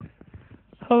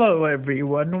Hello,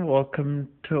 everyone. Welcome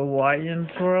to Wyan's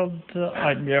World.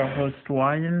 I'm your host,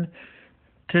 Wyan.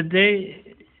 Today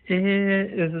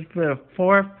is the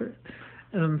fourth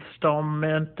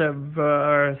installment of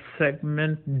our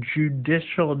segment,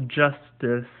 Judicial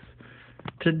Justice.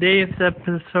 Today's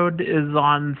episode is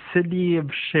on City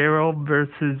of Sherrill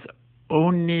versus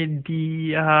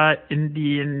Oneida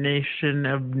Indian Nation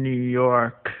of New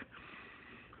York.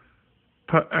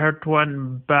 Part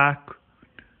 1 back.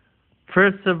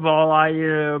 First of all, I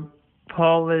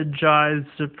apologize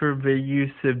for the use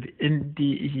of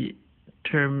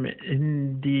term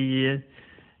Indian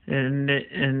in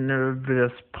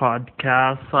this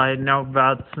podcast. I know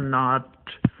that's not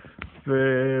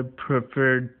the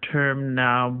preferred term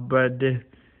now, but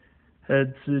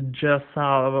it's just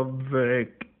how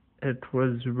it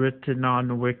was written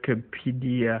on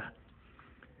Wikipedia.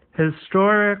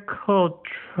 Historical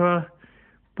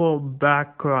tribal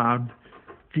background.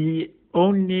 The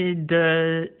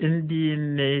Oneida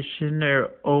Indian Nation, or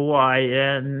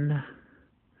OIN,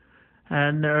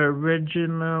 and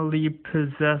originally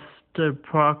possessed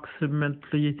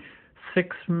approximately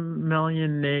 6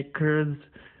 million acres,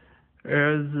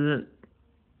 or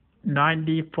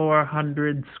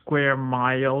 9,400 square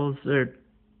miles, or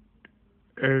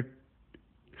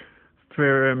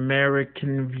for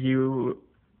American viewers,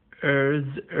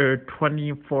 or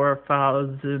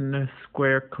 24,000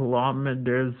 square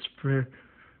kilometers for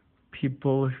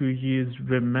people who use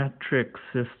the metric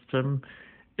system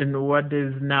in what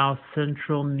is now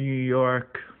central New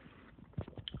York.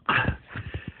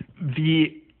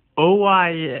 The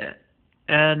OIN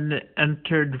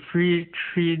entered free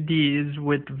treaties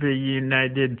with the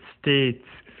United States.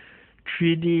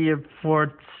 Treaty of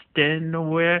Fort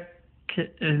Stanwix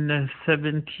in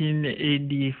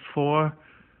 1784,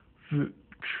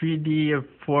 Treaty of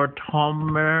Fort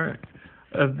Homer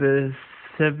of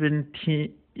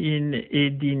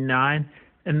 1789,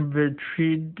 and the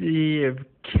Treaty of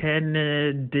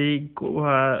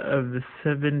Canandaigua of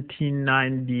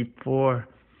 1794.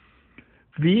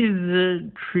 These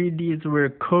treaties were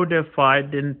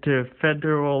codified into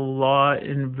federal law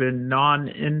in the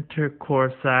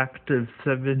Non-Intercourse Act of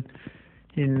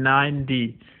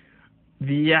 1790.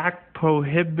 The act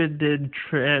prohibited the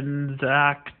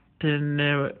transaction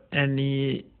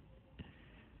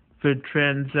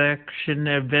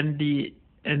of any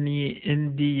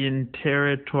Indian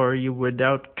territory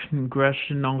without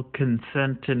congressional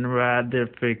consent and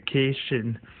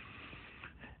ratification.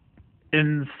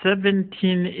 In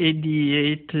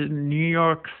 1788, New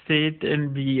York State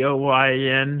and the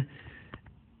OIN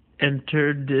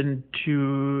entered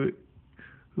into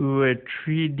a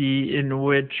treaty in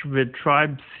which the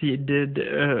tribe ceded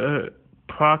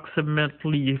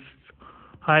approximately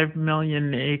 5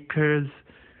 million acres,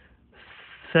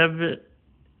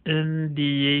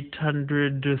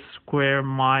 7,800 square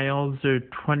miles, or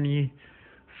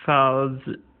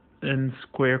 20,000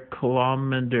 square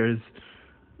kilometers,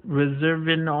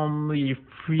 reserving only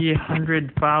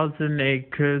 300,000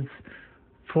 acres,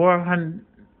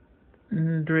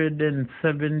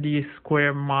 470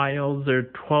 square miles, or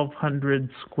 1,200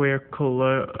 square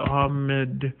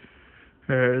kilometers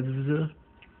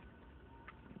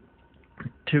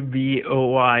to the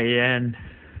OIN.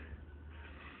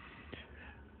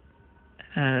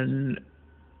 And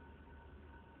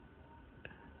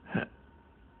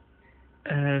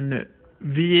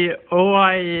the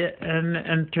OIN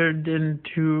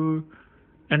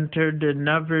entered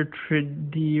another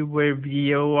treaty where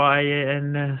the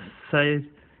OIN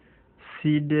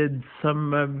ceded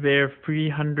some of their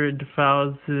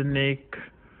 300,000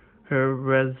 acre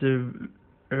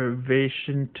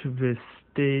reservation to the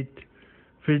state.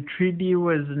 The treaty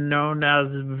was known as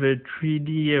the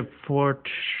Treaty of Fort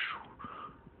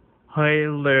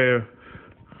Schuyler.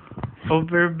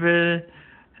 Over the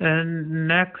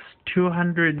next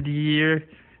 200 years,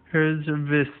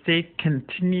 the state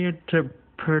continued to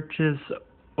purchase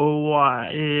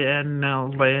OIN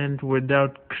land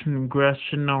without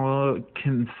congressional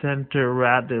consent or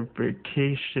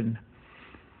ratification.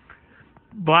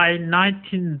 By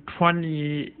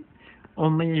 1920,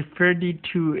 only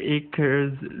 32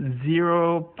 acres,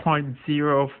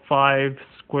 0.05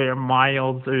 square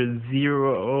miles, or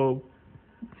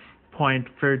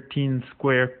 0.13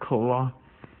 square kilometer.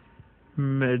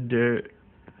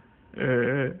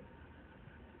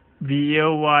 The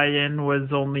OIN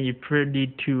was only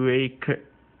 32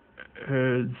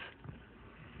 acres.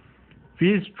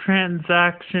 These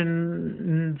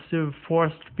transactions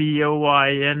forced the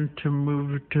OIN to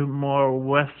move to more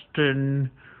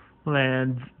western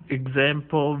lands.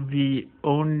 Example, the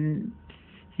Oneida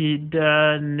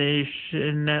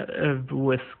Nation of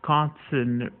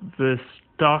Wisconsin, the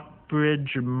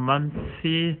Stockbridge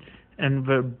Munsee, and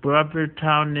the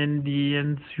Brothertown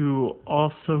Indians, who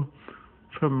also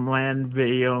from land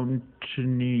they owned to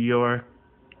New York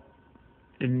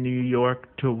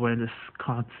to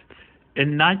Wisconsin.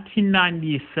 In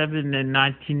 1997 and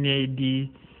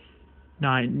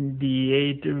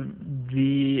 1998,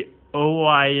 the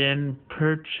OIN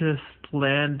purchased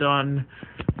land on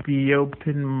the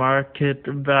open market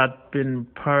that been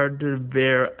part of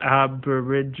their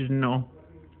Aboriginal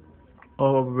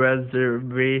or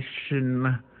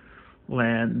reservation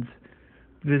lands.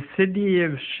 The city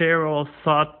of Sherrill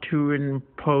sought to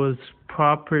impose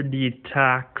property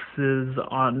taxes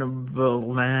on the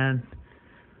land.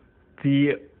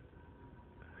 The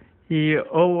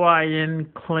OIN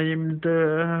claimed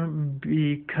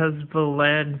because the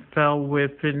land fell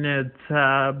within its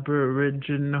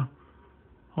Aboriginal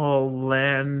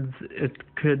lands, it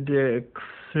could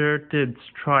exert its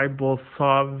tribal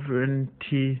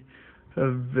sovereignty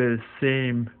of the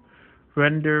same,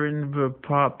 rendering the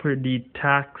property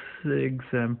tax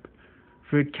exempt.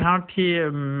 The County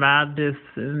of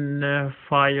Madison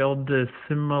filed a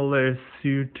similar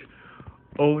suit.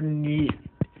 Indian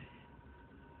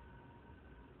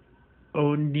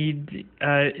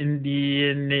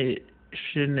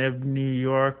Nation of New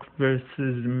York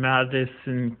versus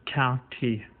Madison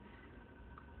County.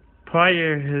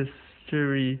 Prior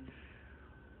history.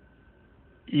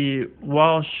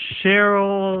 While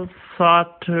Sherrill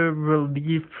sought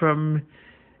relief from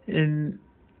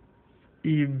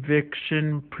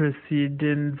eviction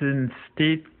proceedings in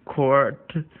state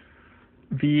court,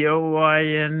 the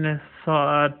OIN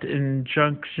sought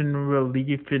injunction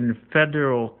relief in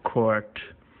federal court.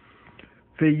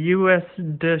 The U.S.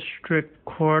 District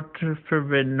Court for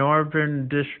the Northern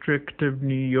District of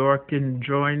New York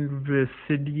enjoined the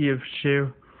city of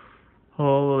Sherrill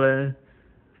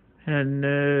and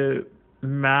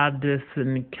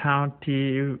Madison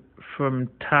County from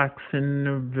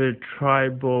taxing the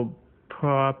tribal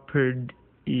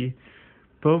property.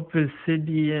 Both the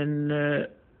city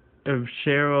of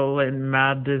Sherrill and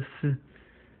Madison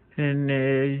and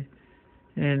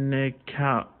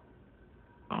county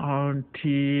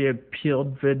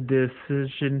appealed the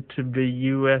decision to the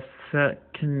U.S.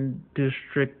 Second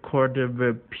District Court of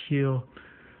Appeal.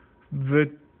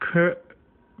 The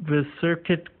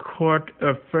Circuit Court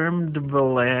affirmed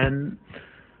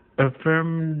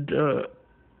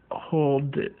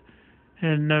hold,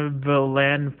 and the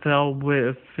land fell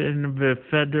within the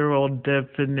federal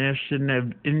definition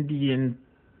of Indian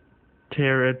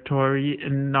territory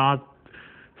and not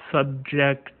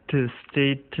subject to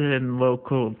state and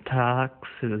local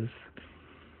taxes.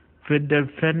 The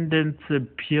defendants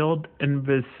appealed, and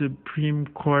the Supreme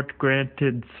Court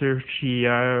granted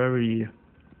certiorari.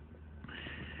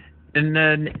 In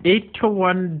an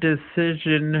 8-1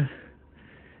 decision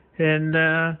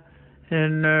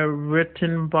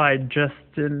written by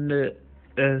Justice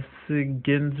S.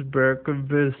 Ginsburg,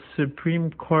 the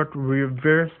Supreme Court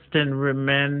reversed and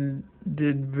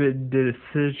remanded the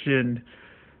decision.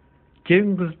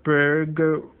 Ginsburg,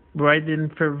 writing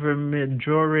for the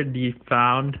majority,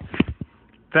 found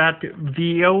that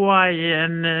the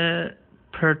OIN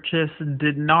purchase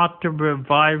did not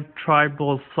revive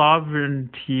tribal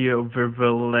sovereignty over the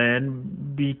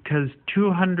land because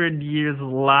 200 years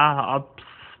lapsed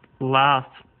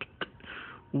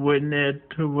when it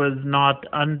was not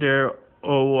under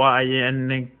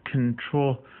OIN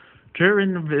control.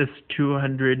 During this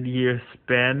 200-year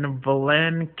span, the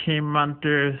land came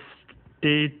under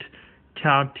state,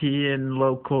 county, and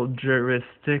local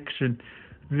jurisdiction.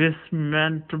 This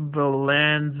meant the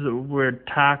lands were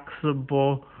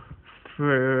taxable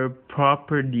for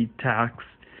property tax.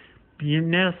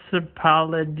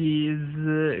 Municipalities,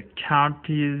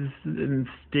 counties, and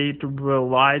state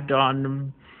relied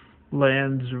on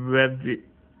land's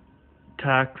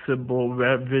taxable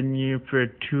revenue for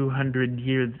 200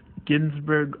 years.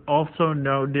 Ginsburg also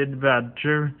noted that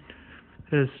during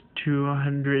this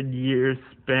 200-year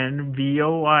span, the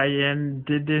OIN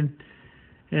didn't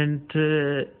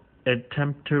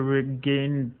attempt to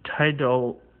regain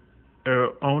title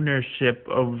or ownership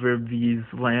over these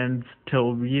lands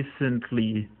till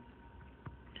recently.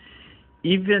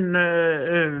 Even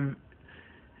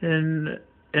then,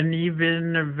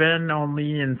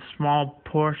 only in small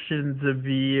portions of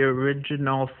the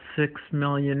original 6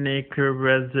 million acre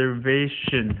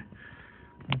reservation.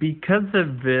 Because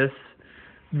of this,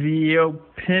 the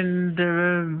opined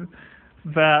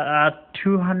that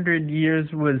 200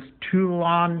 years was too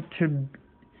long to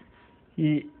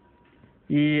be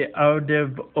out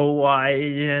of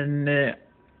OIN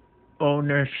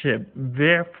ownership.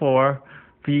 Therefore,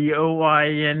 the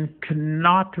OIN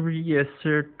cannot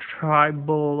reassert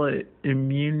tribal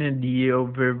immunity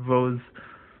over those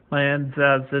lands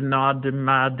as an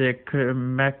automatic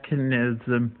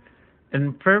mechanism.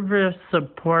 In further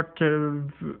support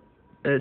of